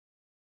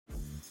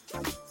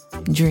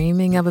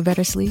Dreaming of a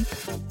better sleep?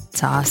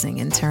 Tossing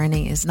and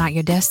turning is not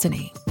your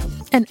destiny.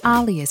 And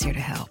Ollie is here to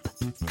help.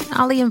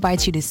 Ollie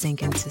invites you to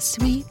sink into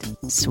sweet,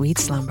 sweet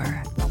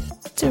slumber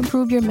to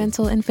improve your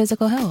mental and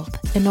physical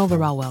health and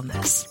overall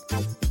wellness.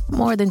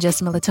 More than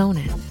just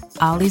melatonin,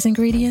 Ollie's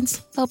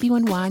ingredients help you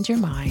unwind your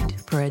mind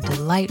for a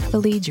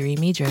delightfully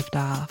dreamy drift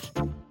off.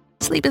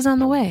 Sleep is on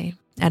the way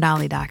at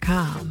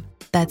Ollie.com.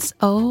 That's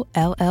OLLY.com.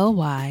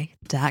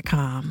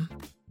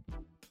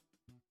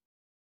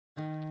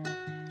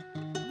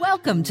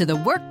 Welcome to the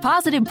Work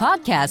Positive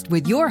Podcast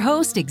with your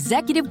host,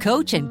 executive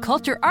coach, and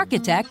culture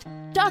architect,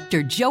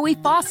 Dr. Joey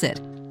Fawcett.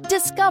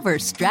 Discover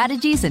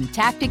strategies and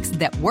tactics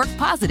that work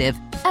positive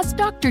as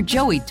Dr.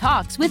 Joey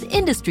talks with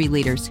industry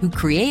leaders who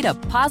create a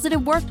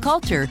positive work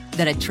culture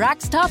that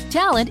attracts top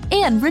talent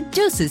and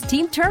reduces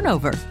team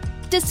turnover.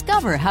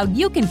 Discover how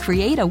you can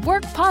create a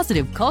work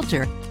positive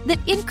culture that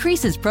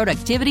increases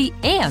productivity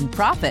and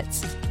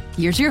profits.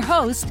 Here's your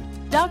host,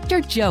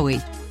 Dr.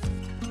 Joey.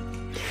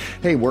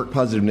 Hey, Work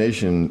Positive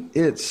Nation,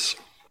 it's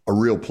a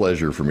real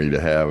pleasure for me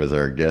to have as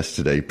our guest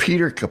today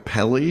Peter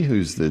Capelli,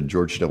 who's the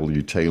George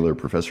W. Taylor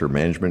Professor of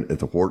Management at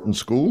the Wharton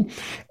School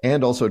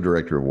and also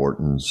Director of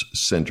Wharton's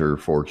Center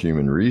for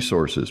Human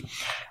Resources.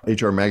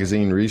 HR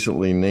Magazine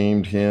recently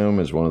named him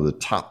as one of the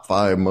top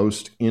 5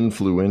 most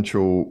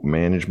influential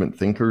management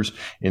thinkers.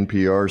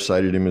 NPR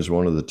cited him as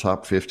one of the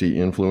top 50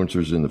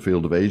 influencers in the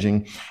field of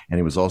aging, and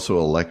he was also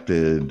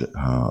elected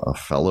a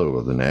fellow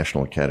of the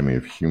National Academy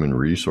of Human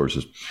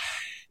Resources.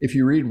 If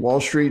you read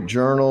Wall Street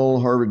Journal,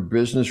 Harvard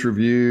Business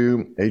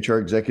Review, HR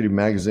Executive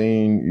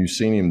Magazine, you've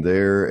seen him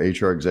there.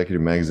 HR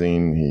Executive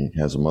Magazine, he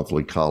has a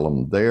monthly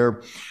column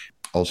there.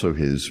 Also,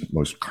 his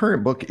most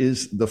current book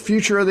is The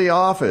Future of the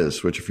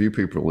Office, which a few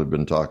people have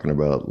been talking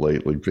about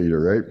lately, Peter,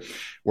 right?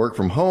 Work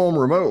from home,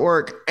 remote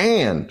work,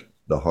 and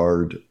the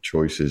hard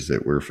choices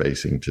that we're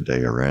facing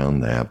today around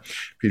that.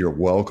 Peter,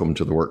 welcome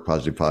to the Work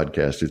Positive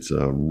Podcast. It's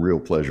a real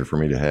pleasure for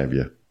me to have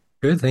you.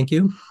 Good, thank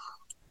you.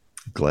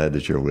 Glad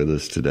that you're with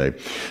us today.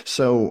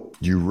 So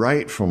you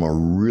write from a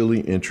really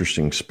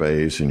interesting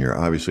space, and you're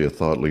obviously a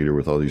thought leader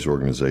with all these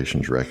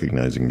organizations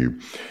recognizing you.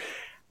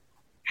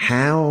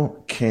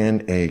 How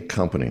can a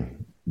company,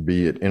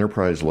 be it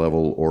enterprise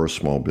level or a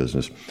small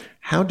business,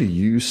 how do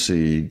you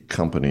see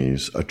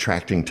companies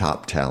attracting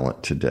top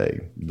talent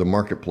today? The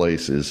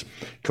marketplace is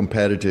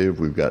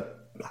competitive. We've got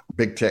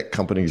big tech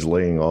companies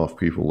laying off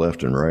people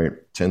left and right,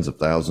 tens of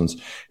thousands.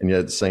 And yet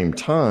at the same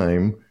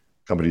time,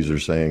 companies are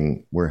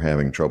saying we're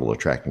having trouble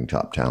attracting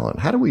top talent.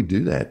 How do we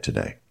do that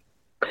today?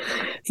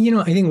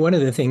 I think one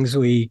of the things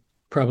we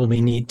probably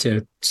need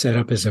to set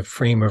up as a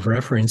frame of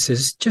reference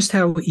is just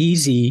how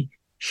easy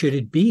should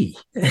it be?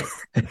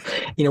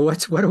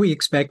 What are we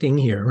expecting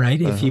here, right?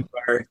 If you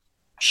are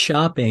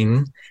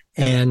shopping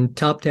and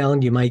top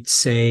talent, you might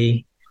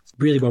say,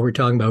 really what we're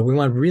talking about, we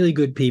want really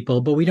good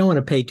people, but we don't want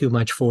to pay too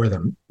much for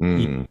them.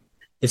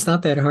 It's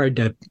not that hard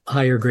to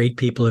hire great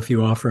people if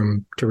you offer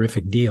them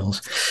terrific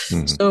deals.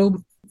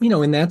 So,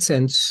 in that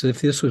sense,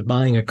 if this was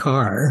buying a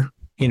car,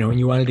 and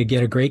you wanted to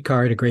get a great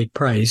car at a great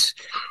price,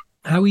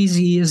 how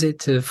easy is it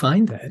to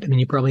find that? I mean,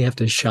 you probably have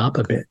to shop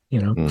a bit,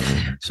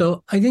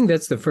 So I think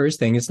that's the first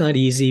thing. It's not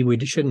easy. We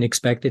shouldn't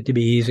expect it to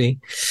be easy.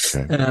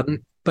 Okay.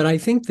 But I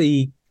think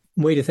the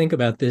way to think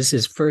about this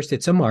is first,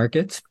 it's a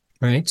market.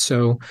 Right.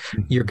 So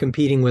you're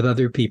competing with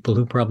other people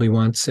who probably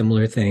want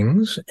similar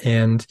things,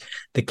 and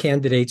the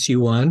candidates you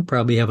want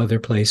probably have other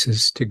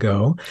places to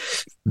go.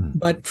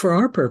 But for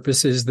our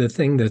purposes, the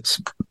thing that's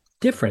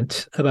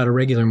different about a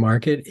regular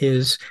market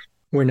is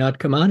we're not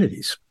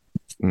commodities.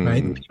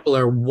 Right. People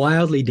are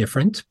wildly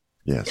different.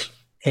 Yes.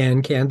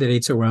 And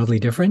candidates are wildly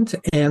different.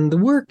 And the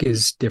work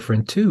is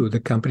different, too. The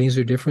companies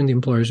are different. The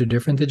employers are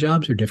different. The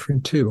jobs are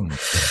different, too.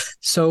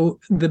 So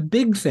the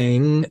big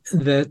thing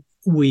that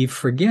we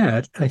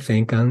forget, I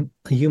think, on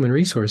the human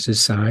resources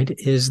side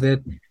is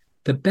that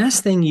the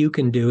best thing you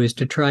can do is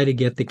to try to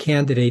get the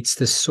candidates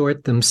to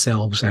sort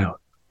themselves out.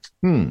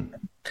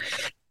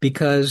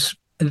 Because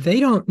they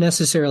don't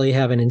necessarily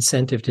have an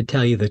incentive to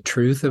tell you the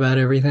truth about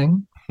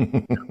everything.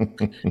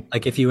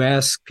 Like if you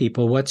ask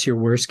people, what's your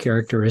worst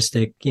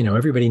characteristic?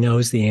 Everybody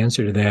knows the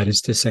answer to that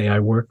is to say, I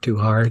work too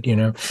hard,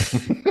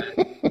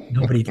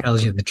 Nobody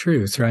tells you the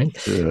truth, right?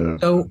 Yeah.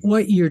 So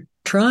what you're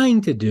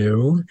trying to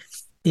do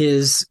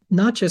is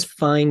not just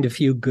find a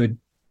few good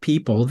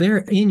people.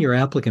 They're in your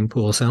applicant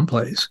pool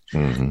someplace.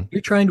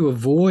 You're trying to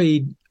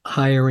avoid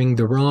hiring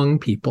the wrong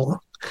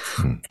people.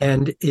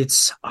 And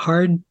it's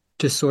hard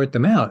to sort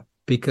them out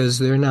because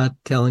they're not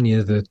telling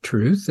you the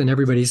truth, and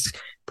everybody's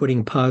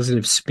putting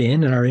positive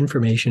spin, and our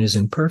information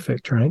isn't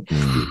perfect, right?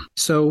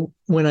 So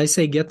when I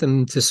say get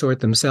them to sort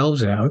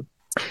themselves out,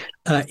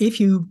 if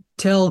you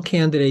tell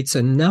candidates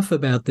enough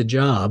about the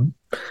job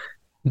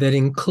that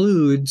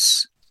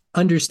includes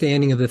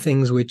understanding of the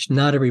things which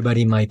not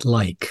everybody might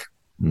like,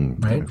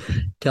 right?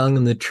 Telling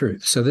them the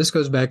truth. So this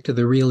goes back to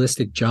the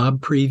realistic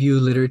job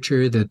preview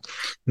literature that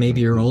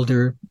maybe your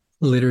older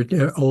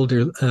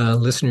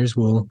listeners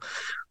will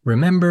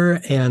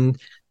remember. And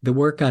the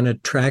work on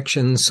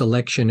attraction,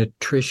 selection,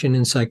 attrition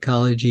in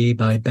psychology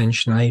by Ben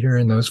Schneider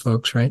and those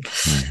folks, right?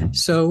 Mm-hmm.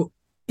 So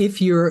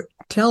if you're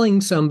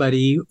telling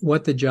somebody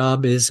what the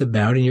job is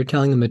about and you're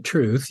telling them the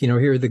truth,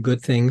 here are the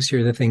good things,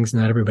 here are the things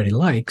not everybody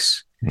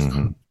likes,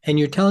 mm-hmm. and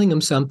you're telling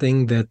them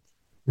something that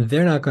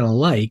they're not going to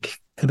like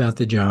about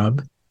the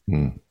job,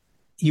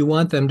 you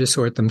want them to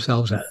sort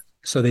themselves out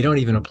so they don't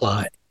even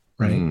apply,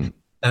 right?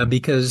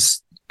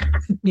 Because,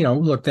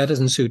 look, that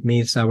doesn't suit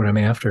me. It's not what I'm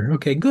after.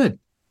 Okay, good.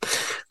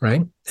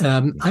 Right.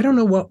 I don't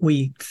know what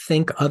we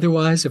think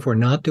otherwise if we're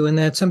not doing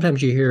that.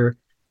 Sometimes you hear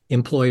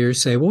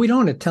employers say, well, we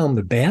don't want to tell them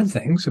the bad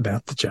things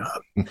about the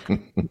job.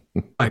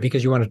 Why?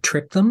 Because you want to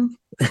trick them?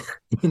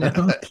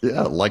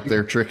 Yeah, like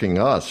they're tricking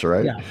us,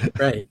 right? Yeah,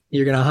 right.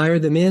 You're going to hire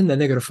them in, then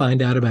they're going to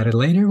find out about it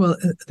later. Well,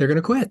 they're going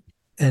to quit.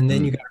 And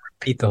then you got to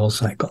repeat the whole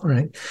cycle,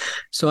 right?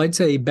 So I'd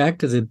say back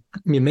to the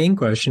main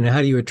question,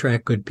 how do you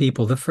attract good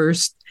people? The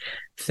first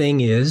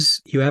thing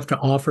is you have to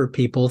offer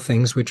people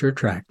things which are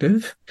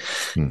attractive,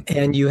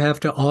 and you have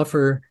to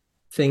offer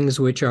things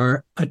which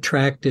are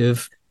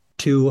attractive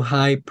to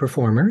high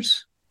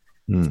performers.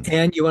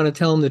 And you want to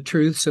tell them the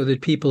truth so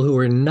that people who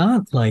are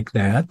not like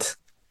that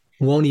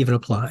won't even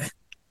apply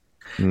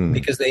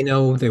because they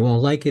know they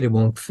won't like it. It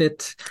won't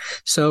fit.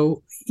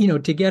 So,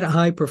 to get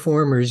high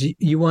performers,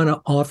 you want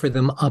to offer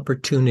them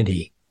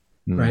opportunity,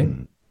 right?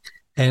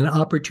 And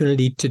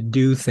opportunity to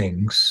do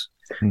things.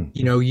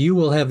 You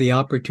will have the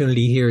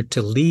opportunity here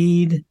to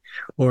lead,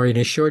 or in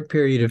a short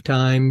period of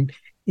time,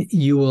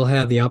 you will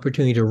have the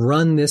opportunity to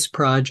run this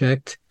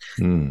project.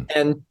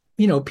 And,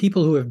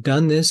 people who have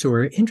done this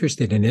or are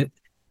interested in it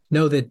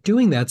know that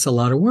doing that's a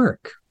lot of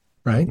work,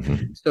 right?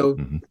 So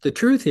the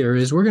truth here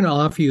is we're going to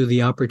offer you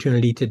the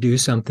opportunity to do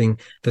something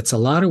that's a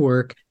lot of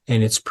work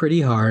and it's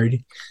pretty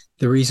hard.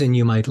 The reason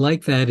you might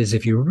like that is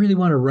if you really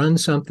want to run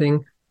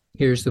something,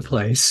 here's the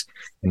place.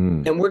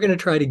 And we're going to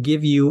try to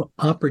give you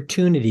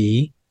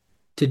opportunity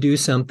to do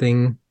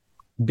something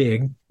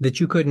big that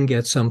you couldn't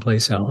get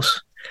someplace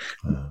else.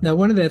 Now,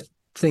 one of the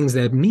things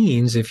that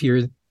means if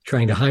you're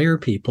trying to hire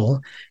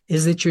people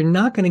is that you're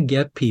not going to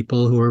get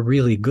people who are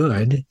really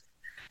good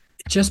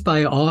just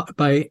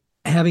by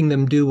having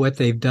them do what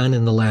they've done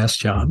in the last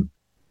job,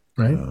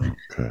 right?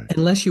 Okay.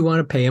 Unless you want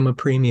to pay them a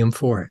premium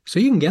for it. So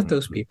you can get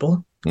those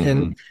people.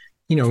 And,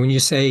 when you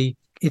say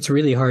it's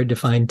really hard to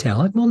find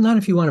talent, well, not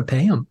if you want to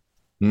pay them.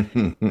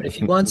 If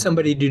you want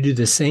somebody to do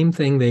the same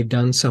thing they've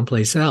done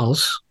someplace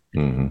else,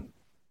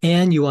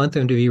 and you want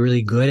them to be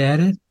really good at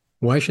it,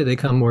 why should they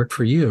come work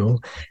for you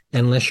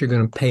unless you're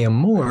going to pay them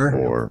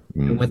more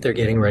than what they're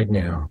getting right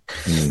now?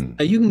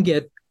 You can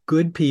get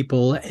good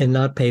people and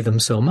not pay them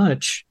so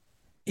much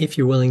if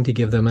you're willing to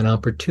give them an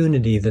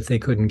opportunity that they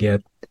couldn't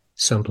get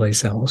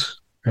someplace else,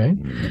 right?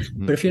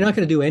 But if you're not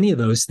going to do any of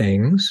those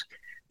things,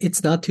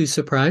 it's not too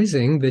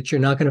surprising that you're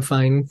not going to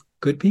find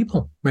good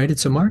people, right?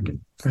 It's a market,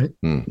 right?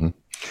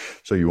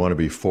 So you want to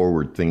be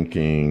forward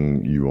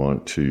thinking. You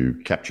want to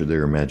capture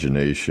their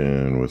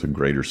imagination with a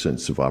greater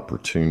sense of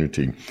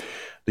opportunity.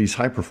 These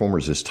high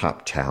performers as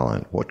top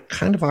talent, what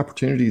kind of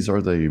opportunities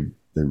are they're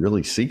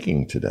really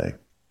seeking today?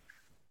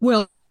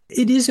 Well,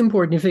 it is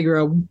important to figure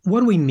out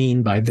what do we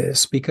mean by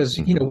this, because,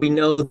 we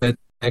know that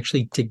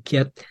actually to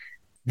get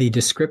the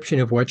description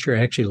of what you're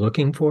actually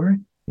looking for,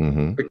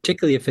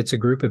 particularly if it's a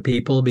group of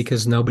people,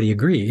 because nobody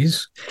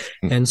agrees.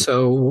 And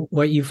so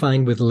what you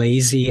find with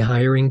lazy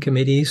hiring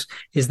committees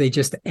is they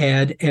just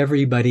add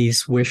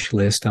everybody's wish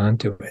list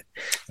onto it.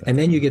 And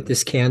then you get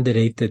this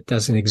candidate that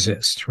doesn't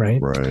exist,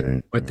 right?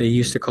 Right. What they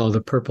used to call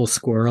the purple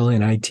squirrel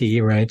in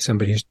IT, right?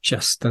 Somebody who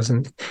just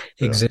doesn't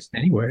exist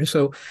anywhere.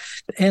 So,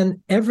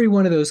 and every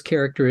one of those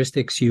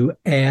characteristics you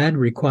add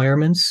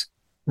requirements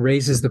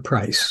raises the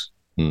price,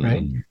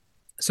 right?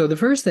 So the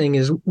first thing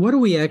is, what are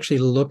we actually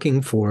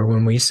looking for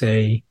when we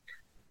say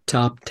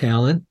top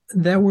talent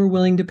that we're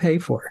willing to pay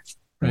for,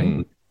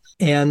 right?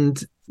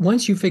 And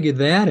once you figure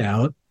that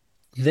out,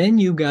 then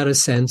you've got a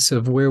sense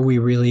of where we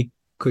really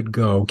could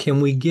go. Can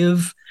we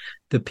give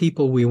the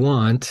people we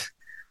want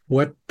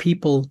what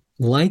people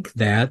like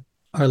that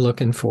are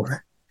looking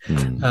for?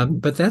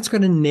 But that's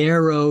going to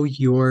narrow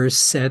your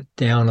set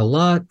down a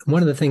lot.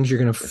 One of the things you're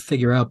going to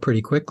figure out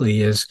pretty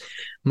quickly is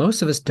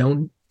most of us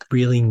don't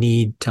really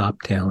need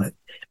top talent.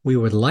 We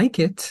would like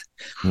it,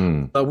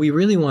 but we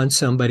really want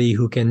somebody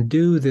who can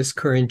do this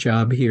current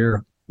job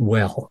here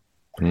well.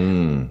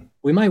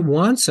 We might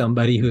want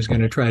somebody who's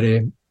going to try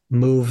to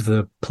move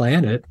the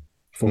planet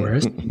for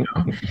us.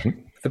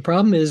 The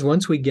problem is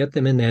once we get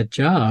them in that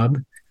job,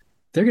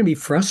 they're going to be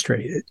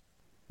frustrated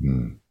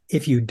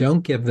if you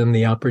don't give them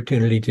the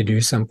opportunity to do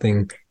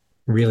something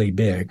really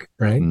big,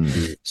 right?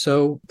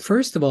 So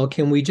first of all,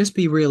 can we just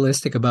be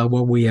realistic about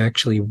what we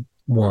actually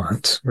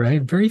want,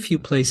 right? Very few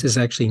places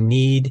actually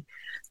need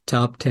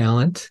top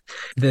talent.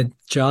 The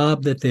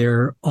job that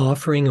they're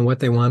offering and what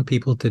they want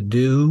people to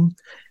do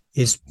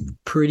is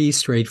pretty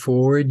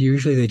straightforward.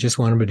 Usually they just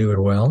want them to do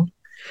it well.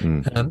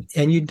 And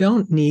you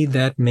don't need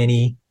that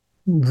many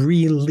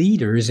real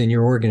leaders in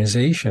your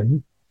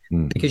organization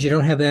because you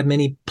don't have that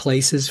many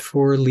places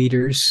for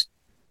leaders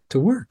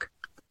to work,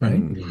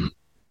 right?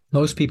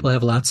 Most people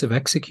have lots of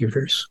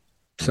executors.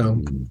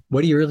 So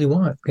what do you really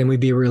want? Can we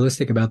be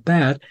realistic about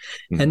that?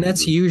 And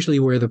that's usually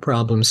where the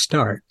problems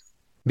start,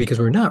 because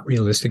we're not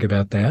realistic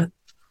about that.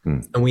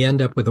 And we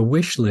end up with a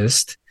wish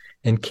list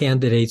and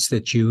candidates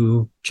that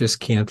you just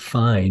can't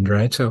find,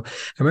 right? So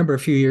I remember a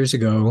few years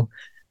ago,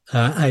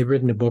 I'd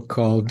written a book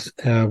called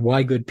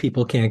Why Good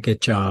People Can't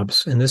Get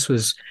Jobs. And this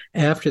was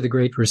after the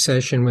Great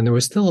Recession, when there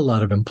was still a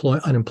lot of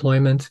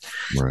unemployment.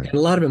 Right. And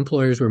a lot of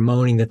employers were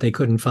moaning that they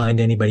couldn't find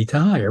anybody to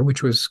hire,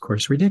 which was, of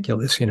course,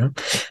 ridiculous, Yeah.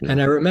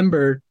 And I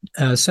remember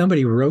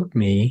somebody wrote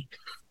me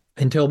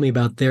and told me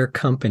about their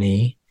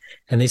company.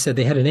 And they said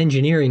they had an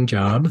engineering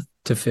job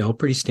to fill,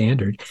 pretty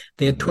standard.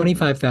 They had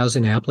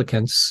 25,000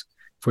 applicants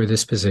for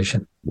this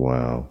position.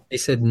 Wow. They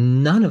said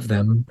none of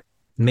them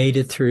made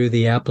it through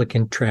the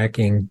applicant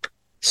tracking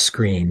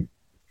screen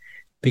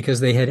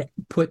because they had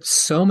put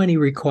so many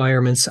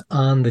requirements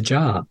on the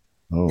job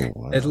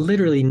that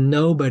literally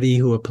nobody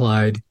who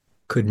applied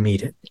could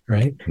meet it,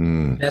 right?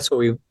 That's what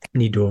we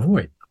need to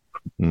avoid.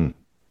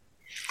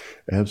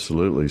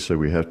 Absolutely. So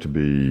we have to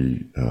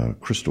be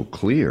crystal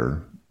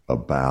clear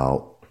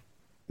about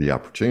the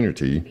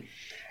opportunity,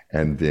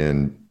 and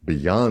then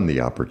beyond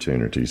the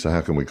opportunity. So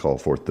how can we call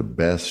forth the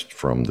best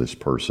from this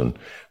person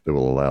that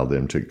will allow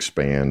them to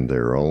expand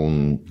their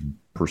own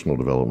personal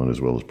development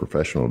as well as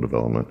professional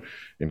development?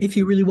 If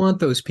you really want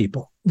those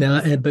people.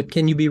 Now, but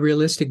can you be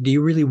realistic? Do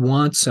you really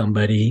want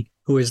somebody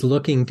who is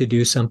looking to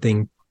do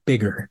something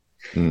bigger?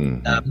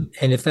 And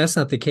if that's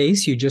not the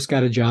case, you just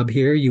got a job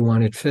here, you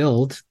want it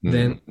filled,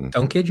 then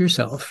don't kid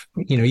yourself.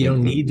 You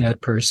don't need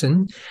that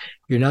person.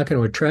 You're not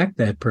going to attract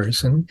that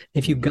person.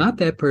 If you've got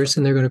that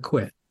person, they're going to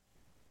quit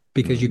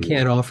because you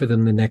can't offer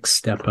them the next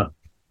step up.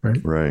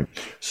 Right.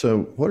 So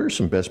what are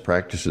some best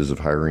practices of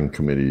hiring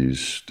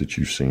committees that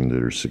you've seen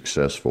that are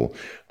successful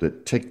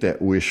that take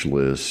that wish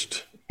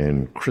list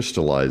and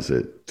crystallize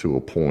it to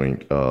a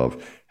point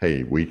of,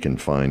 hey, we can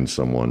find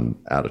someone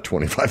out of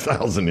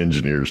 25,000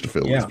 engineers to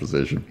fill this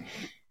position?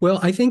 Well,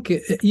 I think,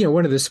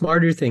 one of the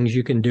smarter things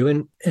you can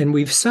do, and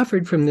we've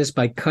suffered from this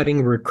by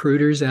cutting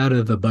recruiters out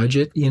of the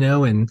budget,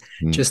 and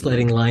just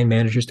letting line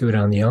managers do it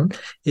on their own,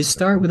 is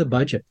start with a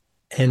budget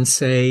and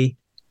say,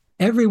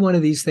 every one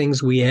of these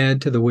things we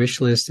add to the wish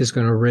list is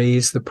going to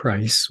raise the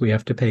price we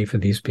have to pay for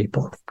these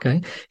people.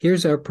 Okay.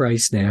 Here's our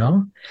price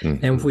now.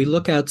 And if we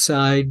look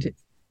outside,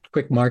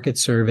 quick market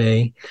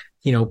survey,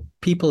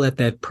 people at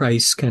that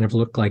price kind of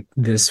look like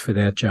this for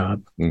that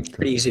job.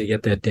 Pretty easy to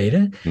get that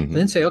data. And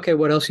then say, okay,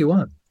 what else you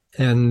want?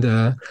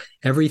 And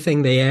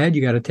everything they add,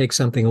 you got to take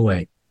something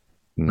away.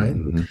 Right.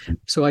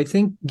 So I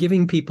think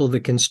giving people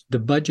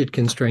the budget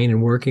constraint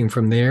and working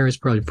from there is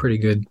probably pretty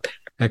good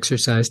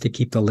exercise to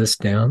keep the list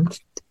down.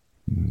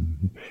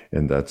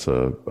 And that's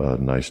a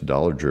nice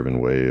dollar-driven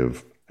way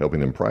of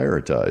helping them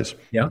prioritize.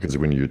 Yeah. Because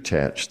when you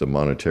attach the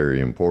monetary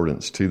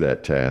importance to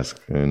that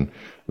task, and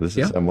this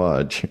is how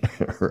much,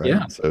 right?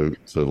 Yeah. So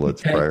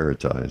let's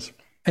prioritize.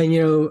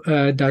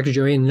 And, Dr.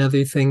 Joey,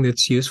 another thing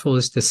that's useful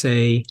is to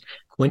say,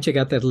 once you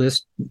got that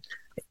list,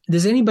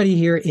 does anybody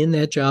here in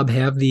that job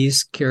have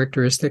these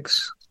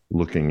characteristics?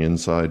 Looking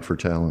inside for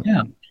talent.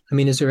 Yeah. I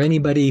mean, is there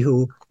anybody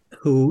who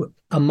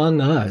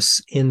among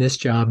us in this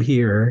job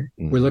here,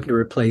 we're looking to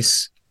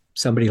replace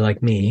somebody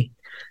like me?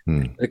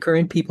 The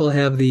current people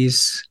have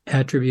these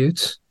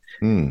attributes.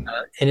 And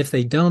if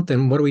they don't,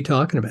 then what are we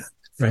talking about?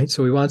 Right.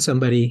 So we want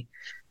somebody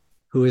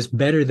who is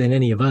better than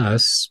any of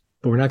us,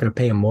 but we're not going to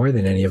pay them more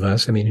than any of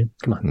us. I mean,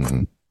 come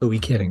on. Who are we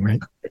kidding,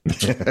 right?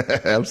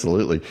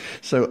 Absolutely.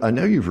 So I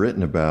know you've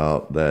written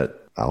about that.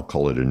 I'll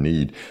call it a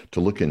need to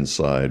look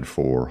inside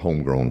for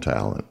homegrown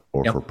talent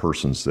or for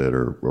persons that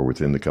are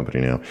within the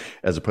company now,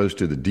 as opposed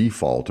to the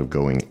default of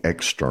going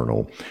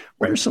external.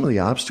 What are some of the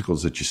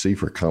obstacles that you see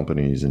for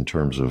companies in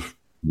terms of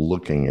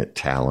looking at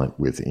talent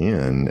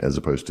within as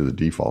opposed to the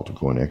default of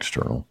going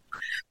external?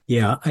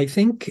 Yeah, I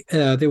think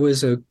there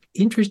was an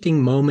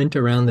interesting moment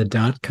around the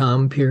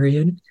dot-com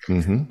period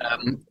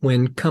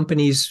when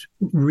companies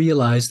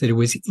realized that it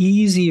was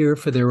easier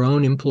for their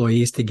own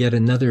employees to get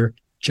another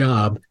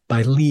job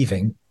by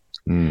leaving.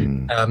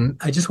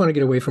 I just want to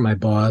get away from my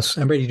boss.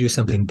 I'm ready to do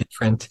something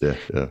different.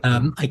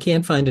 I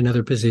can't find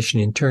another position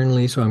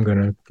internally, so I'm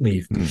going to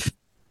leave.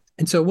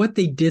 And so what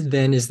they did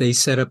then is they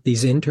set up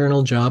these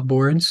internal job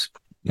boards,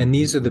 and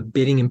these are the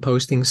bidding and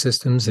posting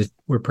systems that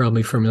we're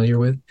probably familiar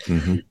with.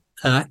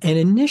 And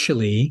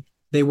initially,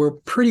 they were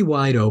pretty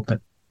wide open.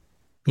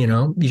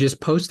 You just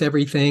post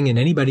everything and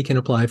anybody can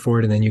apply for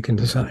it, and then you can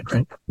decide,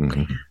 right?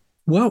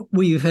 What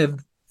we have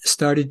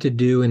started to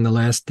do in the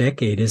last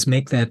decade is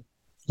make that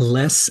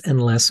less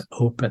and less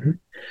open.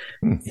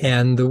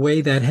 And the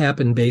way that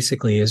happened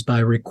basically is by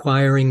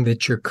requiring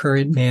that your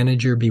current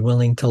manager be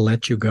willing to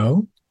let you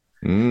go.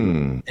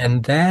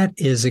 And that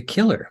is a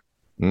killer.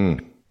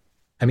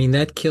 I mean,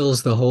 that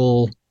kills the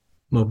whole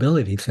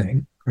mobility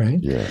thing, right?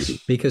 Yes.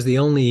 Because the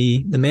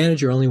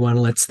manager only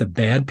lets the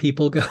bad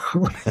people go.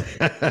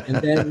 And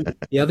then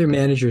the other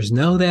managers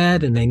know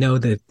that, and they know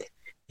that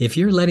if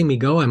you're letting me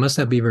go, I must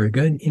not be very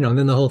good, and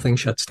then the whole thing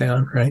shuts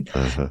down, right?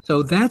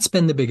 So that's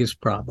been the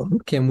biggest problem.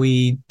 Can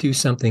we do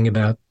something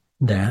about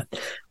that.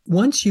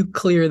 Once you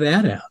clear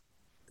that out,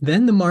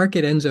 then the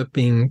market ends up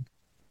being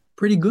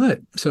pretty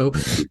good. So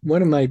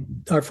one of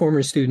our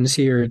former students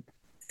here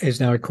is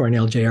now at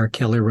Cornell, J.R.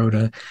 Keller, wrote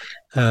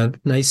a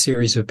nice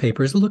series of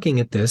papers looking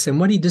at this. And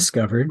what he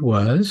discovered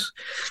was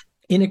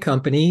in a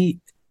company,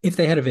 if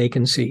they had a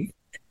vacancy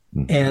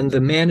and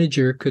the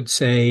manager could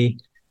say,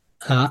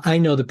 I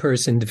know the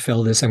person to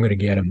fill this, I'm going to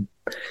get him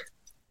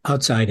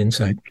outside,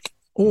 inside.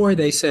 Or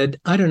they said,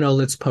 I don't know,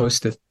 let's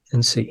post it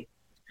and see.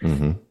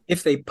 Mm-hmm.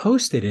 If they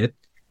posted it,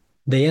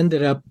 they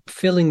ended up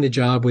filling the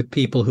job with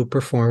people who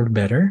performed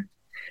better.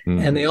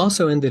 And they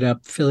also ended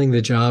up filling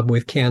the job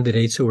with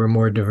candidates who were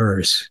more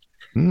diverse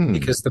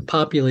because the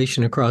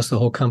population across the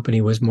whole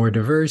company was more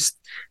diverse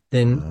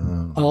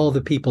than all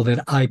the people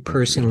that I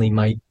personally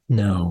might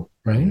know,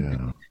 right?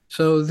 Yeah.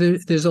 So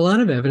there's a lot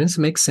of evidence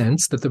that makes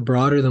sense that the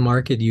broader the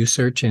market you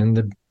search in,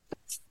 the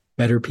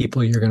better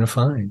people you're going to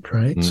find,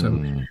 right?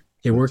 So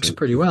it works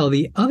pretty well.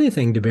 The other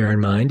thing to bear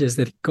in mind is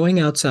that going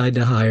outside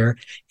to hire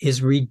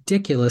is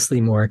ridiculously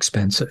more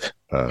expensive.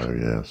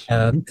 Yes.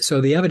 So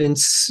the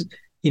evidence...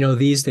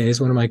 these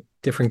days, one of my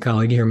different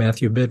colleagues here,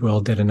 Matthew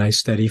Bidwell, did a nice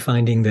study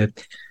finding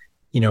that,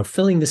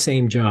 filling the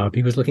same job,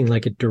 he was looking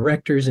like at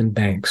directors and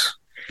banks.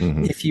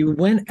 Mm-hmm. If you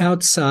went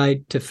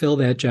outside to fill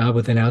that job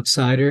with an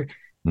outsider,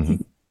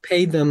 you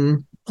paid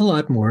them a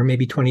lot more,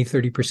 maybe 20,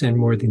 30%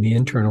 more than the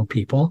internal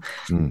people.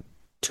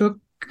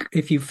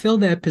 If you fill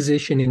that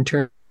position in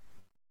terms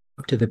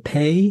to the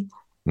pay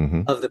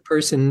of the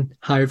person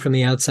hired from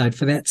the outside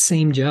for that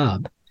same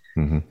job,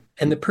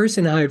 and the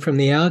person hired from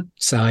the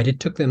outside, it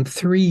took them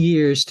 3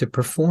 years to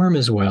perform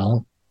as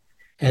well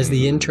as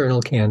the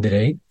internal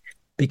candidate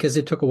because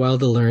it took a while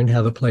to learn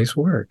how the place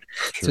worked.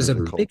 Sure, so there's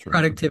a big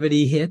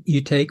productivity hit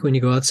you take when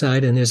you go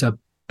outside, and there's a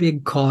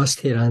big cost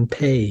hit on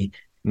pay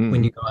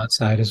when you go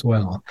outside as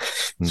well.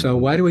 So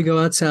why do we go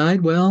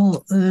outside?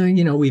 Well,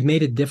 we've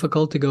made it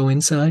difficult to go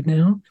inside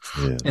now.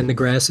 Yeah. And the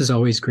grass is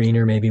always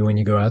greener maybe when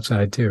you go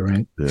outside too,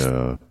 right?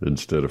 Yeah,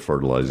 instead of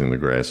fertilizing the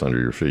grass under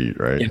your feet,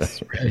 right?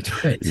 Yes,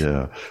 right.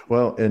 Yeah.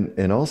 Well,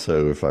 and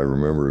also, if I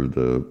remember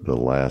the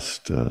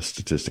last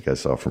statistic I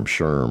saw from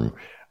SHRM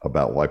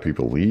about why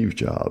people leave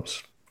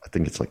jobs, I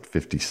think it's like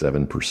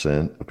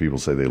 57% of people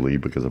say they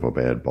leave because of a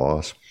bad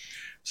boss.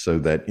 So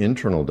that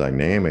internal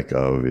dynamic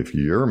of if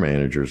your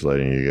manager's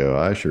letting you go,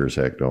 I sure as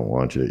heck don't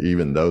want you,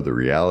 even though the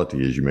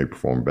reality is you may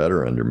perform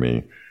better under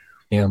me.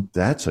 Yeah,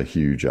 that's a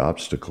huge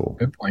obstacle.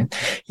 Good point.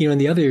 And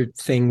the other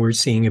thing we're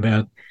seeing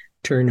about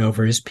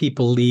turnover is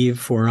people leave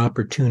for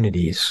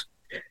opportunities.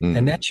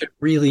 And that should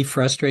really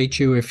frustrate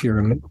you if you're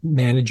a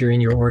manager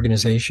in your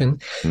organization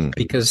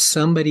because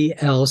somebody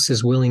else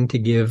is willing to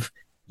give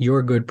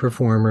your good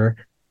performer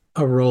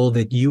a role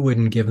that you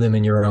wouldn't give them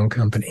in your own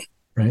company.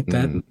 Right.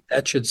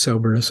 That should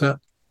sober us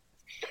up.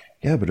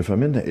 Yeah, but if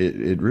I'm in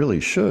it really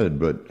should.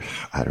 But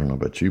I don't know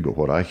about you, but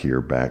what I hear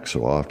back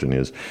so often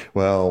is,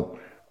 well,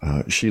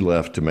 she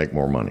left to make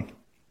more money.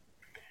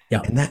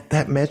 Yeah. And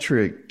that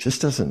metric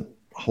just doesn't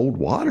hold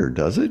water,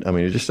 does it? I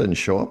mean, it just doesn't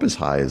show up as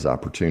high as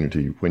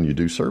opportunity when you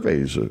do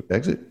surveys of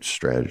exit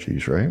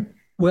strategies, right?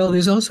 Well,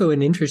 there's also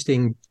an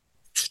interesting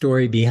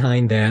story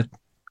behind that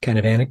kind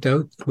of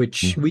anecdote,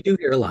 which we do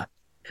hear a lot.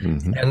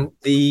 And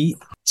the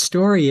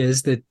story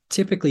is that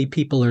typically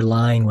people are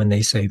lying when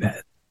they say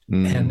that.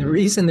 And the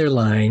reason they're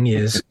lying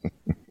is,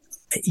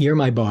 you're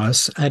my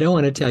boss. I don't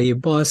want to tell you,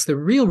 boss, the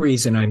real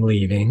reason I'm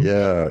leaving is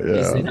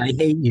that I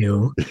hate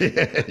you.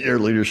 Your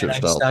leadership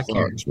style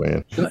sucks,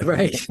 man.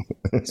 Right.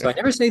 So I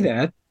never say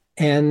that.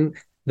 And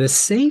the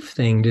safe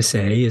thing to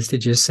say is to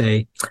just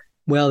say,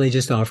 well, they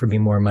just offered me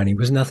more money. It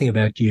was nothing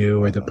about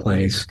you or the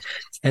place.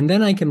 And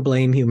then I can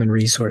blame human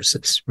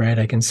resources, right?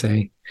 I can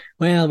say,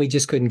 well, we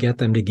just couldn't get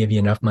them to give you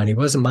enough money. It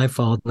wasn't my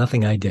fault.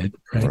 Nothing I did,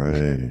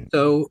 right?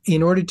 So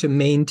in order to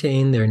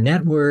maintain their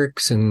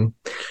networks and,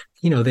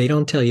 they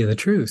don't tell you the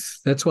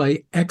truth. That's why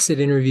exit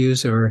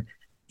interviews are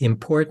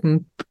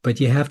important, but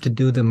you have to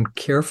do them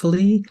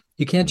carefully.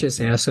 You can't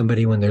just ask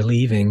somebody when they're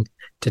leaving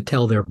to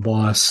tell their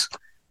boss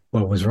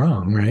what was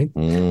wrong, right?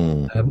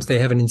 They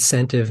have an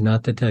incentive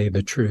not to tell you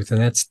the truth. And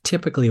that's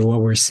typically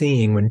what we're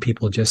seeing when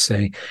people just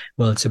say,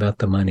 well, it's about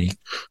the money.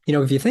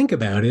 If you think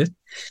about it,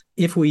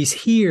 if we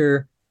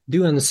hear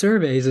doing the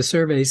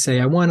surveys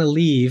say, I want to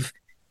leave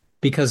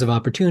because of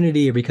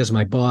opportunity or because of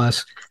my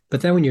boss. But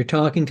then when you're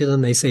talking to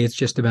them, they say it's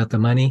just about the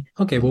money.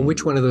 Okay, well,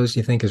 which one of those do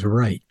you think is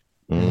right?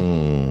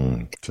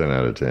 10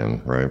 out of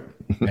 10, right?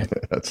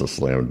 That's a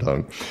slam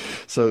dunk.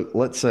 So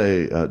let's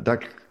say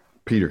Dr.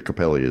 Peter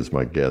Capelli is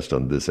my guest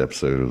on this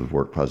episode of the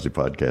Work Positive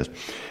podcast.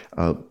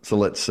 So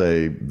let's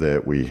say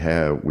that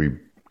we've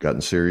gotten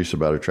serious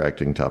about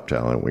attracting top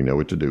talent. We know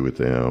what to do with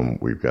them.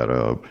 We've got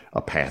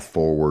a path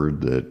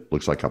forward that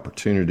looks like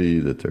opportunity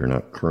that they're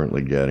not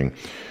currently getting.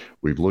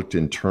 We've looked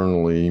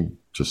internally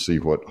to see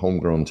what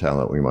homegrown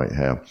talent we might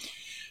have.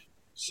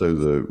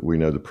 So we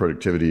know the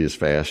productivity is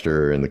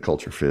faster and the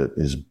culture fit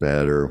is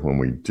better when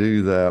we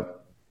do that.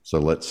 So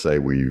let's say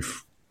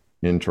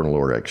internal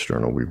or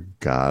external, we've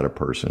got a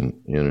person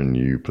in a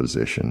new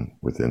position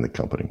within the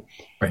company.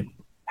 Right.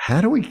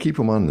 How do we keep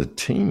them on the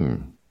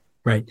team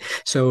Right.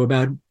 So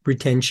about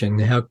retention,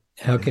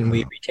 how can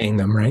we retain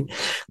them, right?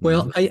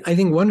 Well, I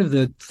think one of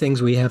the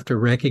things we have to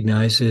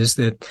recognize is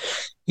that,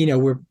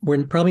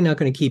 we're probably not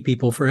going to keep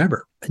people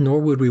forever, nor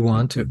would we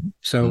want to.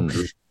 So,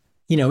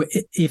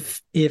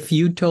 if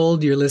you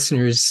told your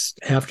listeners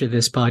after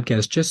this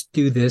podcast, just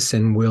do this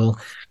and we'll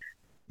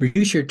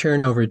reduce your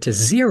turnover to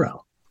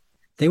zero,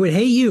 they would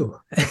hate you.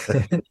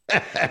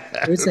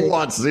 Who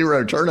wants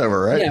zero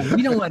turnover, right? Yeah,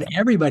 we don't want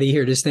everybody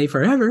here to stay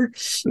forever.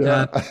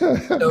 Yeah.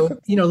 So,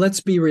 let's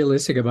be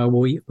realistic about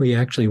what we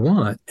actually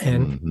want.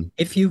 And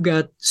if you've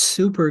got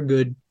super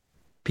good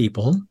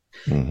people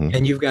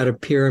and you've got a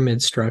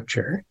pyramid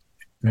structure,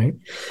 right,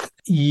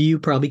 you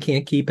probably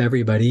can't keep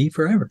everybody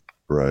forever.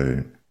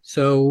 Right.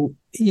 So,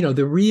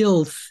 the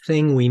real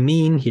thing we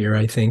mean here,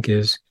 I think,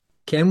 is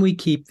can we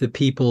keep the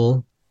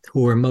people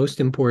who are most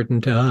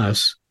important to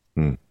us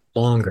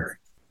longer,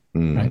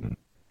 right?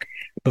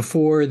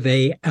 Before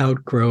they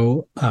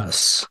outgrow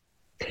us.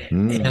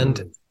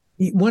 And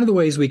one of the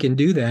ways we can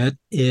do that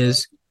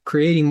is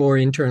creating more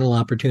internal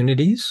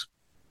opportunities.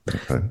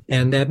 Okay.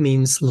 And that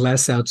means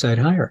less outside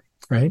hiring,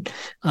 right?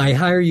 I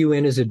hire you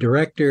in as a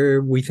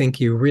director. We think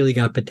you really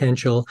got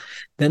potential.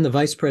 Then the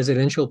vice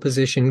presidential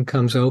position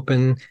comes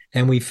open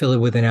and we fill it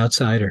with an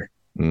outsider.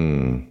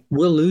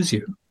 We'll lose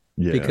you.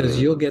 Yeah. Because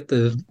you'll get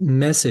the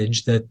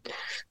message that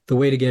the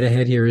way to get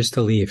ahead here is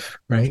to leave,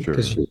 right?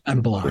 Because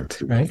I'm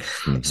blocked, right?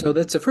 So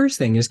that's the first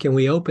thing is, can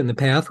we open the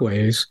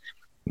pathways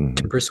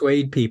to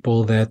persuade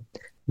people that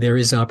there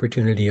is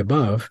opportunity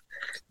above?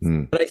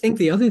 But I think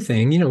the other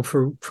thing,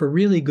 for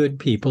really good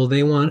people,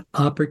 they want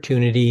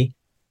opportunity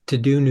to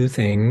do new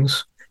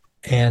things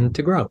and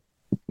to grow.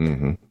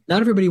 Not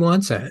everybody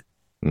wants that.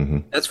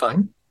 That's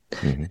fine.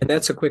 And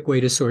that's a quick way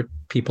to sort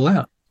people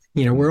out.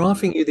 We're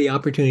offering you the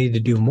opportunity to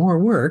do more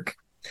work,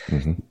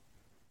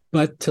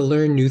 but to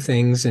learn new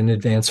things and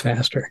advance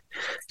faster.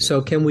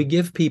 So can we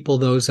give people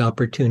those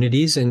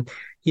opportunities? And,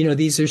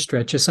 these are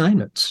stretch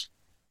assignments,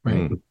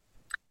 right?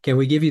 Can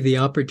we give you the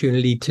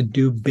opportunity to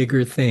do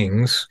bigger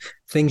things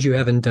you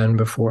haven't done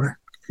before?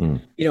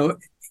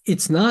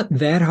 It's not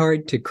that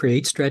hard to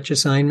create stretch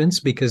assignments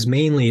because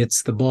mainly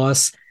it's the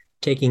boss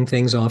taking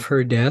things off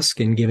her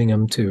desk and giving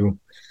them to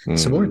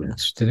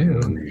subordinates to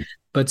do.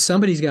 But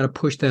somebody's got to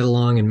push that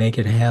along and make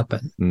it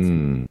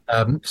happen.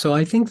 So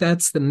I think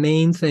that's the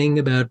main thing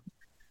about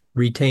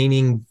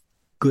retaining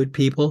good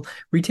people.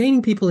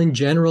 Retaining people in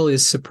general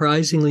is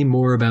surprisingly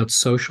more about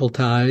social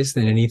ties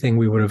than anything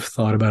we would have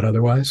thought about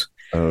otherwise.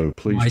 Oh,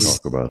 please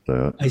talk about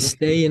that. I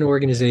stay in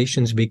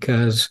organizations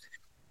because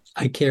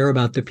I care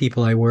about the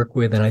people I work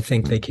with and I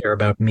think they care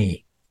about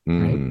me.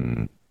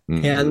 Right?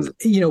 And,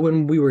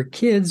 when we were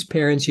kids,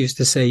 parents used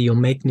to say, you'll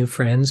make new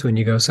friends when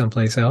you go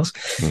someplace else.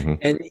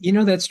 And,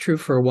 that's true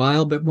for a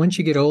while. But once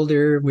you get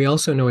older, we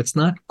also know it's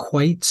not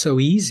quite so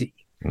easy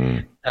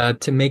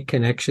to make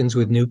connections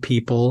with new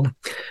people.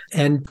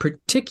 And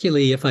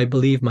particularly if I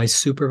believe my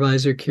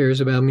supervisor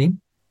cares about me,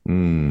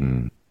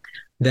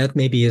 that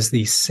maybe is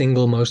the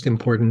single most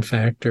important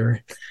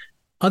factor,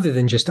 other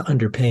than just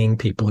underpaying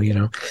people,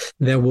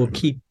 that will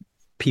keep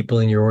people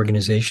in your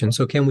organization.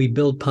 So can we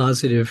build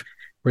positive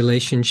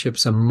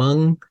relationships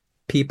among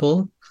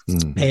people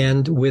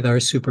and with our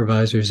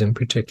supervisors in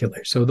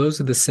particular? So those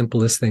are the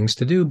simplest things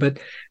to do. But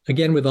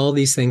again, with all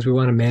these things, we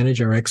want to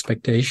manage our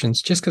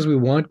expectations. Just because we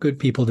want good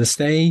people to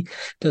stay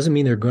doesn't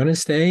mean they're going to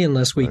stay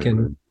unless we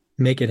can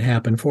make it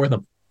happen for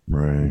them.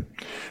 Right.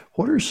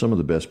 What are some of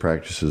the best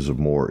practices of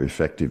more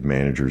effective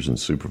managers and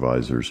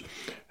supervisors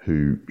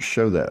who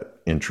show that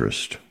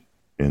interest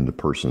in the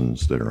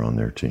persons that are on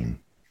their team?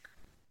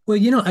 Well,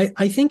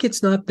 I think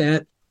it's not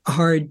that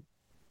hard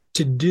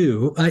to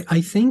do.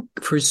 I think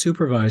for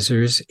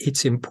supervisors,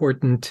 it's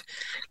important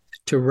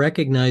to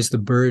recognize the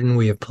burden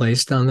we have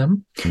placed on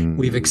them.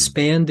 We've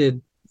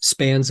expanded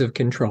spans of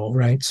control,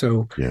 right?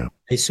 So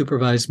they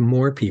supervise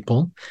more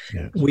people.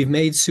 We've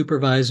made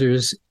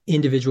supervisors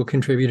individual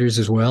contributors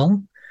as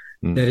well.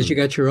 That is, you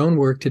got your own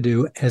work to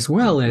do as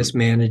well as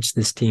manage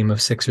this team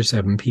of 6 or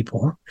 7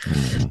 people.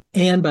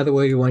 And by the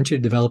way, we want you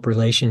to develop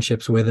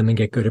relationships with them and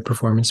get good at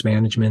performance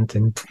management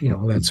and,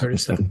 that sort of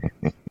stuff.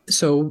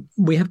 So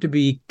we have to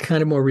be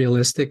kind of more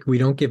realistic. We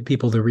don't give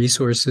people the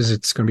resources.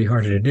 It's going to be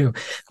harder to do.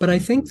 But I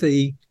think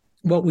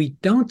what we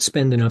don't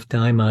spend enough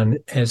time on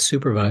as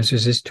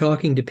supervisors is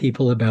talking to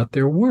people about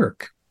their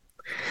work.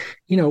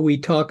 We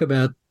talk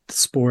about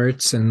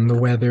sports and the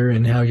weather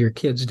and how your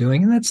kid's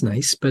doing, and that's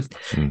nice. But,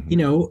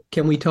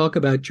 can we talk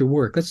about your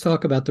work? Let's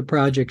talk about the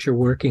projects you're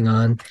working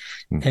on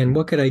and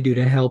what could I do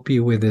to help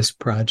you with this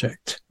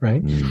project,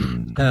 right?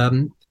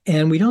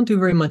 And we don't do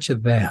very much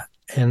of that.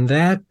 And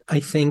that,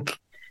 I think,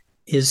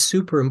 is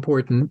super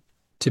important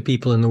to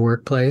people in the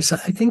workplace. I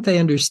think they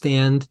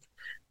understand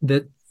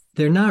that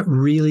they're not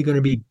really going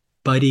to be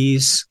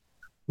buddies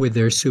with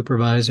their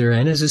supervisor.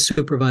 And as a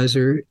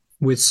supervisor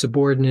with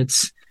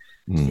subordinates,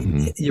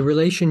 your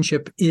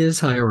relationship is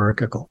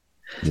hierarchical.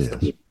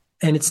 Yes.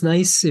 And it's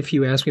nice if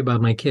you ask me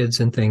about my kids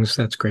and things,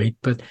 that's great.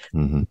 But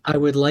I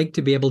would like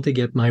to be able to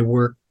get my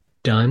work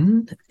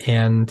done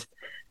and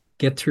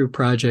get through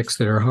projects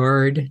that are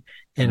hard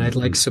And I'd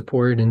like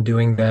support in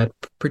doing that,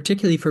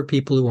 particularly for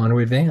people who want to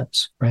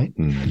advance, right?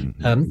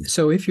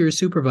 So if you're a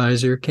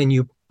supervisor, can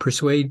you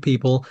persuade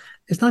people?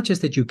 It's not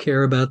just that you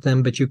care about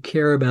them, but you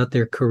care about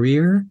their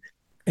career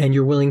and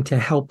you're willing to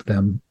help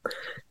them.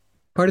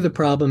 Part of the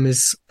problem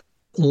is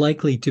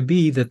likely to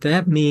be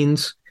that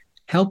means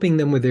helping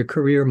them with their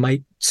career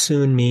might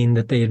soon mean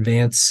that they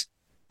advance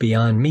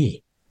beyond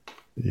me.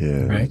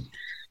 Yeah. Right.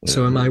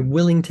 So am I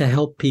willing to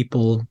help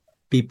people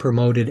be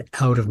promoted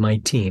out of my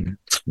team?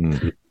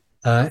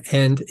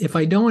 And if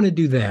I don't want to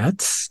do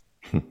that,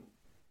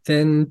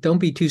 then don't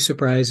be too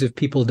surprised if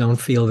people don't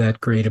feel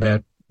that great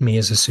about me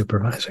as a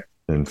supervisor.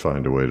 And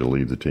find a way to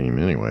lead the team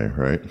anyway,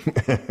 right?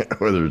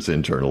 Whether it's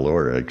internal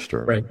or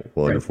external. Right.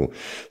 Wonderful. Right.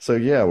 So,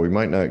 yeah, we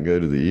might not go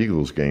to the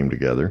Eagles game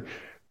together,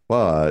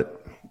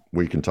 but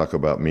we can talk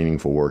about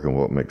meaningful work and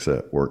what makes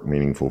that work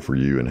meaningful for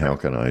you and how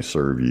can I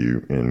serve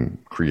you in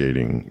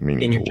creating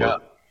meaningful in your work.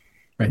 Job.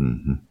 Right.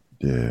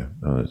 Yeah,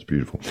 that's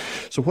beautiful.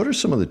 So what are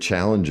some of the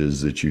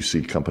challenges that you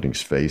see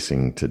companies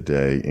facing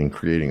today in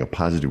creating a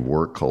positive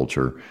work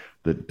culture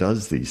that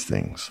does these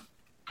things?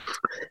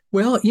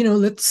 Well,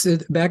 let's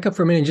back up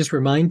for a minute and just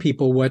remind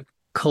people what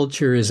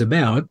culture is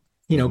about.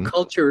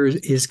 Culture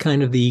is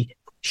kind of the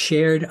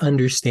shared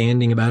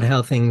understanding about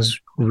how things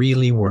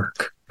really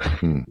work.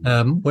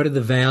 What are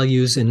the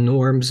values and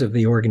norms of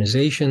the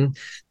organization?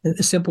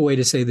 A simple way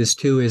to say this,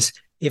 too, is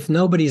if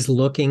nobody's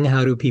looking,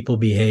 how do people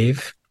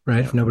behave?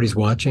 Right? If nobody's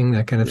watching,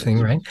 that kind of thing,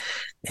 right?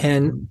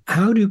 And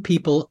how do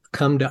people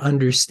come to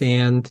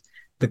understand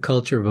the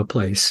culture of a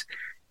place?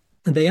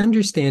 They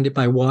understand it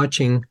by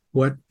watching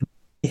what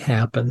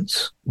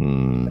happens,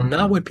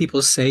 not what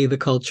people say the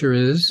culture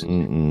is.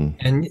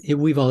 And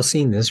we've all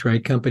seen this,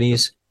 right?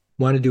 Companies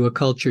want to do a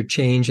culture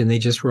change and they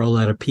just roll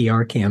out a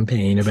PR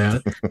campaign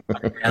about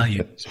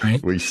values,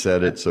 right? We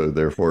said it, so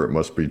therefore it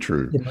must be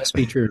true. It must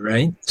be true,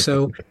 right?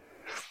 So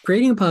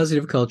creating a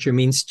positive culture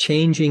means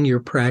changing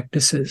your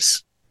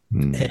practices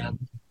and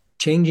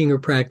changing your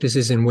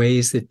practices in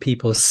ways that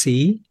people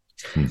see.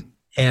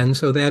 And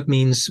so that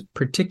means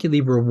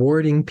particularly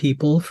rewarding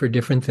people for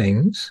different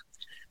things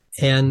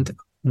and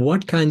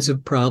what kinds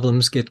of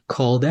problems get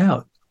called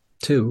out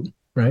too,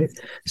 right?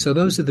 So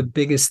those are the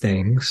biggest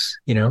things.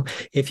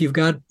 If you've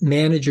got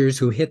managers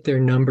who hit their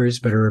numbers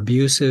but are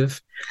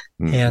abusive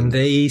and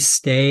they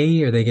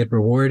stay or they get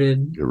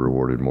rewarded. Get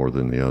rewarded more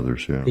than the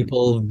others, yeah.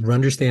 People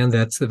understand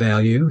that's the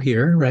value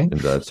here, right?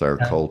 And that's our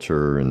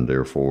culture, and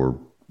therefore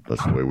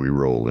that's the way we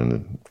roll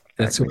in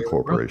that's the way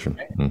corporation.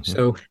 Roll, right?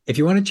 So if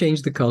you want to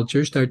change the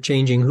culture, start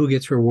changing who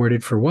gets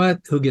rewarded for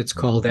what, who gets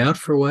called out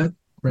for what,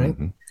 right?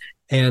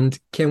 And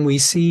can we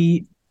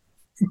see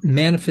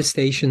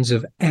manifestations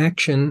of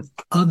action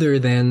other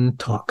than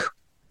talk?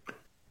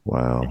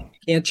 Wow. If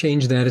you can't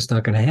change that, it's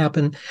not going to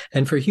happen.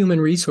 And for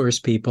human resource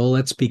people,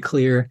 let's be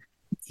clear,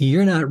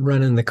 you're not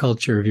running the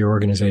culture of your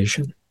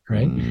organization,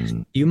 right?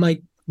 You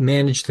might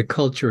manage the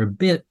culture a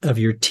bit of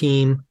your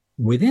team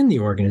within the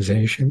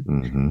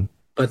organization,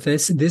 but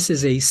this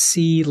is a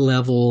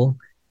C-level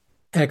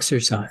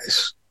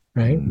exercise,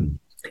 right?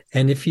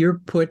 And if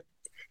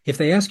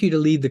they ask you to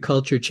lead the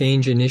culture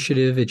change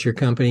initiative at your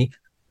company,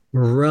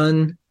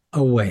 run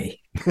away.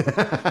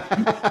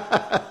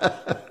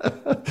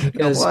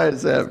 Why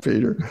is that,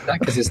 Peter?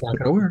 Because it's not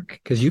going to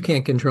work, because you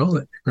can't control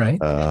it, right?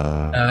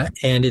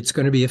 And it's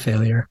going to be a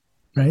failure,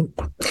 right?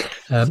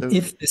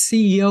 If the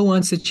CEO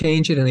wants to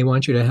change it and they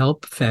want you to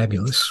help,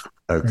 fabulous.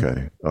 Okay.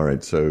 Right? All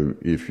right. So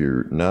if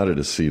you're not at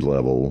a C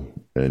level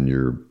and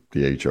you're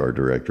the HR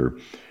director,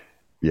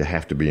 you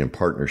have to be in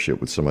partnership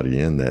with somebody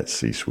in that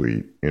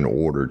C-suite in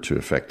order to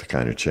affect the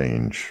kind of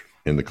change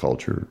in the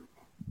culture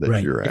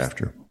that you're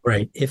after.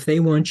 Right. If they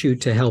want you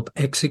to help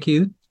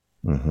execute,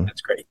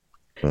 that's great.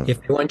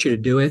 If they want you to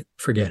do it,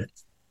 forget it.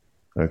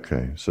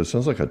 Okay. So it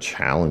sounds like a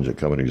challenge that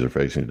companies are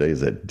facing today is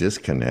that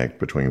disconnect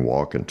between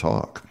walk and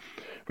talk,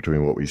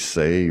 between what we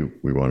say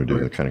we want to do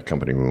and the kind of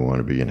company we want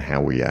to be and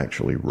how we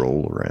actually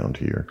roll around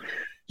here.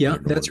 Yeah,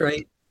 that's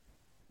right.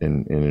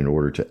 And in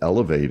order to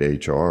elevate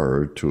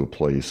HR to a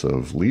place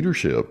of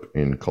leadership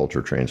in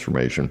culture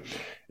transformation,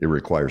 it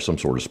requires some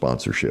sort of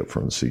sponsorship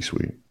from the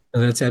C-suite.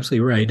 That's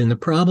absolutely right. And the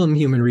problem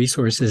human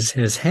resources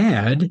has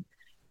had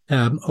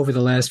over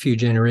the last few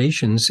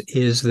generations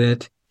is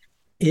that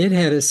it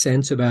had a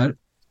sense about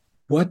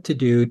what to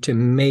do to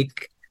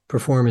make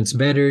performance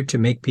better, to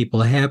make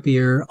people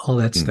happier, all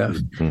that stuff.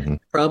 The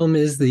problem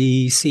is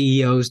the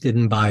CEOs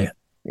didn't buy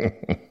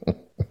it.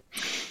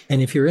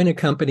 And if you're in a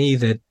company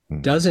that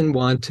doesn't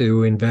want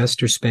to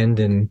invest or spend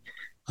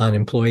on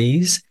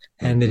employees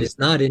and that is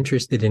not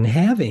interested in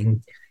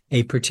having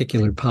a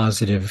particular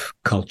positive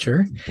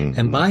culture,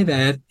 and by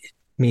that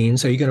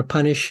means, are you going to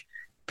punish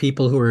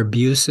people who are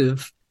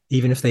abusive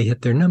even if they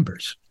hit their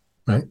numbers,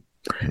 right?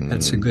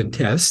 That's a good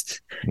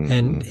test.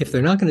 And if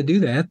they're not going to do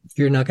that,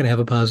 you're not going to have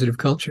a positive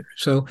culture.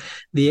 So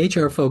the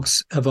HR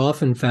folks have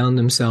often found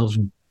themselves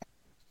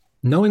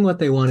knowing what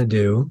they want to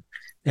do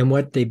and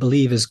what they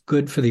believe is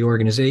good for the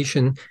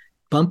organization,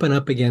 bumping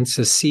up against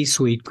a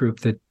C-suite group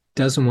that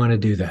doesn't want to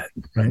do that,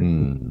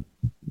 right?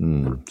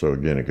 So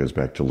again, it goes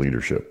back to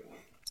leadership.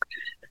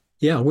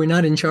 we're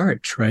not in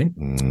charge, right?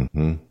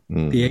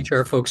 The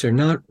HR folks are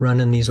not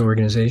running these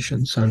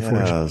organizations,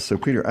 unfortunately. Yeah. So,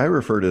 Peter, I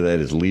refer to that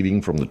as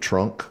leading from the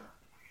trunk.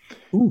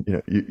 Ooh. You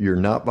know, you're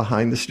not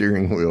behind the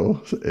steering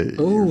wheel.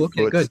 Oh,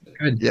 okay, good.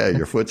 Yeah,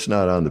 your foot's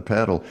not on the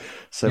pedal.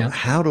 So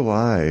how do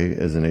I,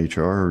 as an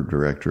HR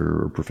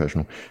director or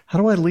professional, how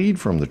do I lead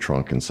from the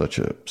trunk in such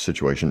a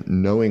situation,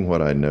 knowing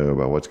what I know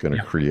about what's going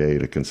to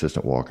create a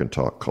consistent walk and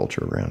talk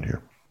culture around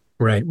here?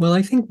 Right. Well,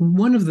 I think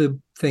one of the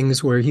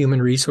things where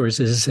human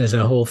resources as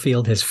a whole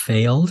field has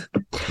failed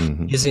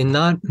is in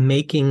not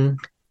making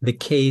the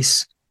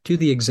case to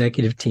the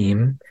executive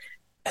team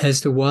as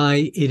to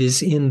why it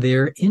is in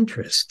their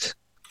interest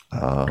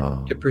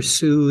to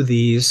pursue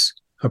these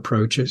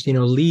approaches. You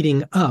know,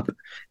 leading up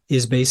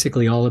is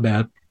basically all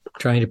about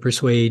trying to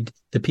persuade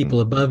the people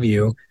above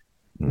you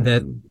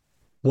that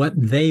what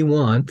they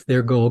want,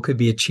 their goal, could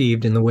be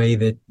achieved in the way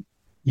that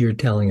you're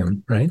telling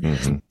them, right?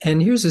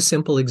 And here's a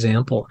simple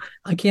example.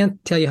 I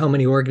can't tell you how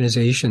many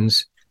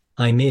organizations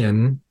I'm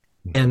in,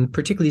 and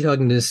particularly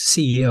talking to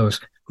CEOs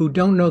who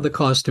don't know the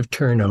cost of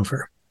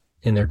turnover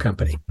in their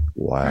company.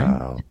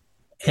 Wow. Right?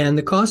 And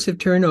the cost of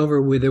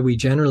turnover that we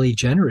generally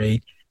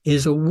generate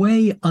is a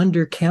way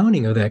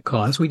undercounting of that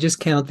cost. We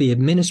just count the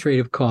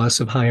administrative costs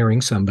of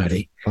hiring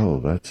somebody. Oh,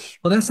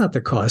 that's not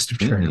the cost of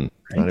turnover.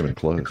 Right? Not even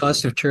close. The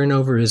cost of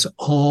turnover is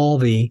all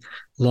the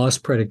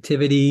lost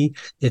productivity.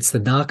 It's the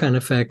knock-on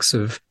effects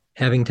of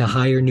having to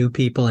hire new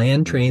people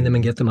and train them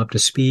and get them up to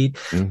speed.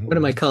 One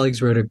of my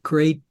colleagues wrote a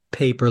great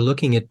paper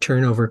looking at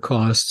turnover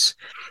costs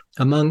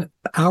among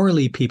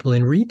hourly people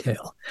in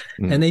retail.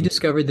 And they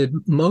discovered that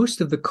most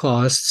of the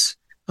costs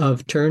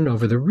of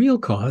turnover, the real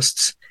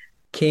costs,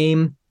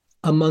 came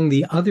among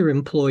the other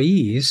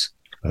employees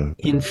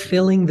in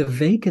filling the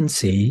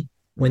vacancy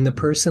when the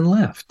person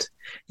left.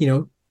 You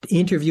know,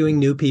 interviewing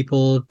new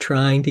people,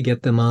 trying to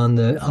get them on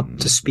the up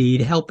to speed,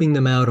 helping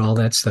them out, all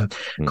that stuff.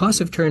 Costs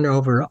of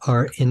turnover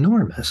are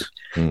enormous.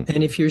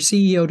 And if your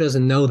CEO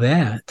doesn't know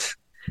that,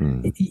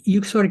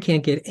 you sort of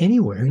can't get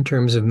anywhere in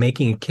terms of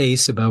making a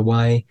case about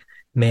why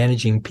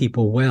managing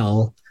people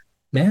well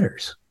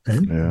matters. Right?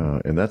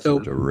 Yeah, and that's so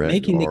a direct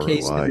making the ROI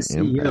case to the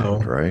CEO,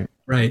 impact, right?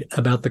 Right,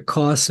 about the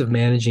costs of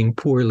managing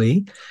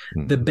poorly,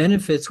 the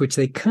benefits, which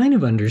they kind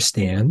of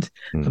understand,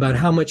 about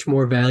how much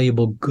more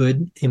valuable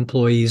good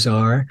employees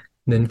are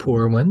than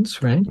poor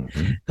ones, right?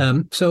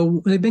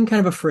 So they've been kind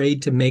of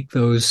afraid to make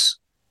those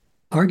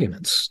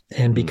arguments.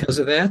 And because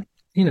of that,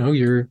 you know,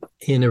 you're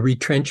in a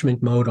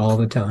retrenchment mode all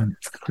the time.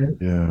 Right?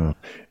 Yeah.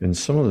 And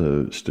some of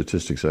the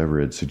statistics I've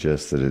read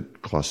suggest that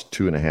it costs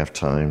 2.5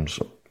 times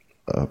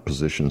a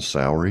position's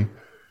salary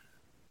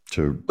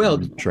to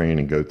train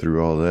and go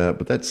through all that.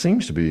 But that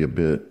seems to be a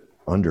bit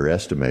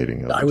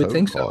underestimating of the I would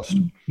think cost. so.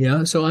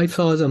 Yeah. So I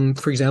saw them,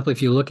 for example,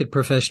 if you look at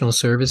professional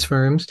service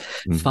firms,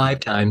 5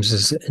 times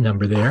is a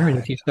number there. And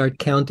if you start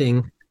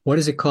counting, what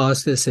does it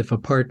cost us if a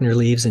partner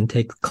leaves and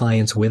take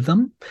clients with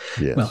them?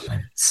 Yes. Well,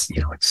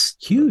 it's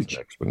huge.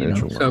 That's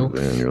exponential. So,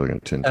 then you're looking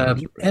at 10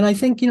 times. And I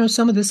think,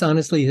 some of this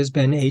honestly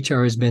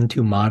HR has been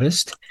too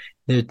modest.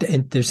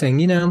 They're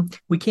saying,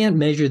 we can't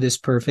measure this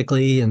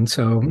perfectly. And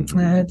so,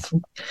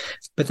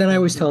 but then I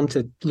always tell them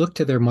to look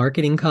to their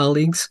marketing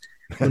colleagues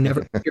who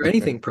never measure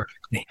anything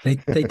perfectly.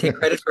 They take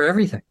credit for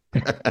everything.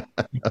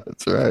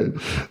 That's right.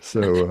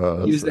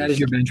 So use that as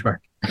your benchmark.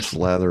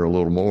 Slather a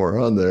little more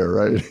on there,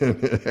 right?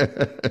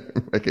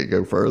 Make it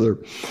go further.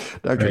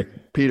 Dr.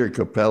 Peter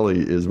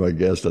Capelli is my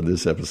guest on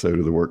this episode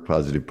of the Work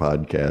Positive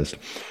podcast.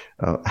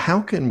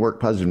 How can Work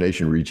Positive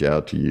Nation reach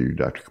out to you,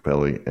 Dr.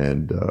 Capelli,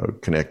 and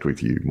connect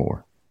with you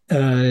more?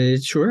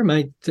 Sure.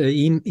 My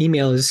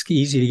email is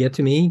easy to get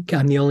to me.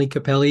 I'm the only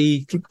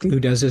Capelli who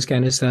does this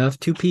kind of stuff.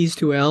 2 P's,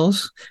 2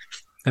 L's.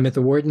 I'm at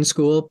the Wharton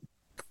School.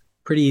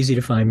 Pretty easy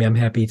to find me. I'm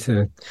happy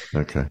to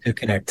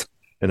connect.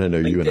 And I know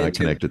you and I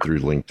connected through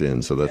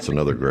LinkedIn, so that's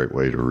another great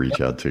way to reach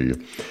out to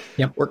you.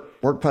 Yep.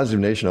 Work Positive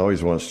Nation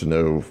always wants to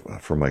know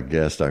from my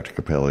guest, Dr.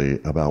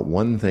 Capelli, about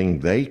one thing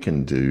they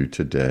can do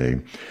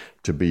today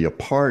to be a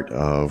part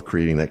of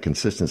creating that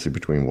consistency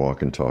between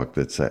walk and talk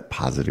that's that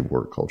positive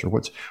work culture.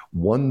 What's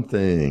one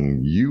thing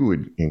you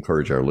would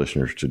encourage our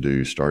listeners to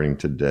do starting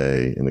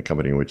today in the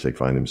company in which they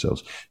find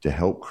themselves to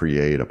help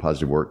create a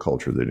positive work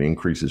culture that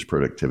increases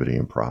productivity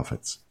and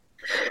profits?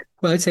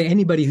 Well, I'd say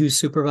anybody who's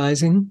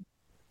supervising,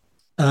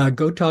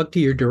 go talk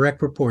to your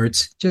direct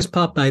reports. Just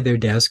pop by their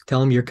desk. Tell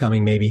them you're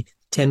coming, maybe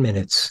 10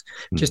 minutes.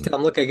 Just tell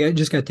them, look,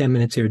 just got 10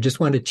 minutes here. Just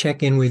wanted to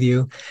check in with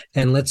you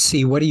and let's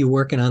see, what are you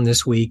working on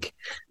this week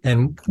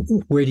and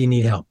where do you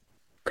need help?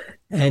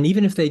 And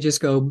even if they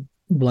just go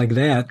like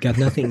that, got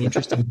nothing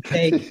interesting to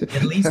take,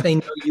 at least they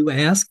know you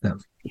asked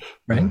them,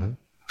 right?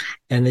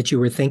 And that you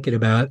were thinking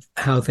about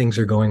how things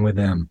are going with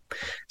them.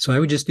 So I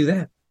would just do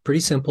that. Pretty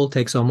simple,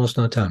 takes almost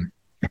no time.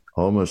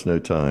 Almost no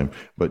time.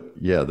 But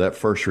yeah, that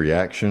first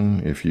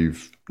reaction, if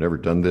you've never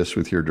done this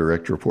with your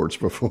direct reports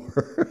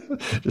before,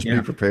 just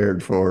be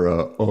prepared for,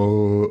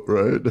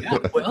 right? Yeah,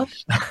 well.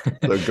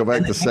 So go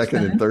back the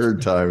second and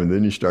third time, and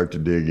then you start to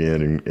dig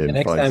in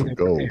and find some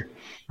gold.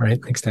 Right?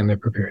 Next time they're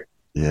prepared.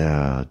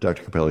 Yeah,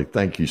 Dr. Capelli,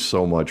 thank you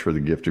so much for the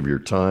gift of your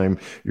time,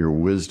 your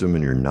wisdom,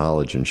 and your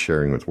knowledge and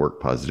sharing with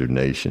Work Positive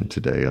Nation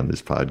today on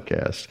this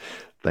podcast.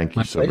 Thank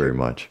you so very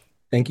much.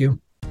 Thank you.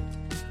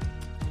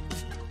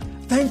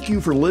 Thank you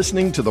for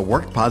listening to the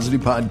Work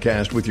Positive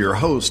Podcast with your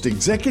host,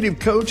 executive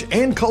coach,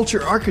 and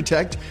culture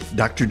architect,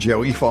 Dr.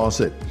 Joey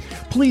Fawcett.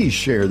 Please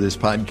share this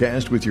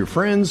podcast with your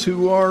friends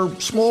who are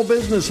small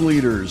business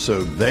leaders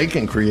so they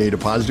can create a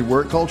positive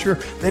work culture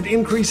that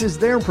increases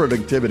their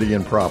productivity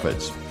and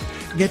profits.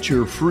 Get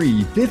your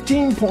free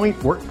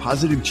 15-point Work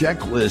Positive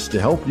checklist to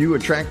help you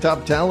attract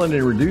top talent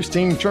and reduce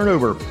team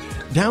turnover.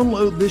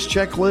 Download this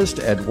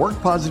checklist at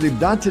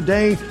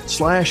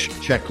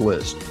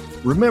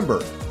workpositive.today/checklist.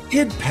 Remember,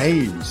 it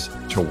pays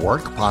to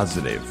work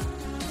positive.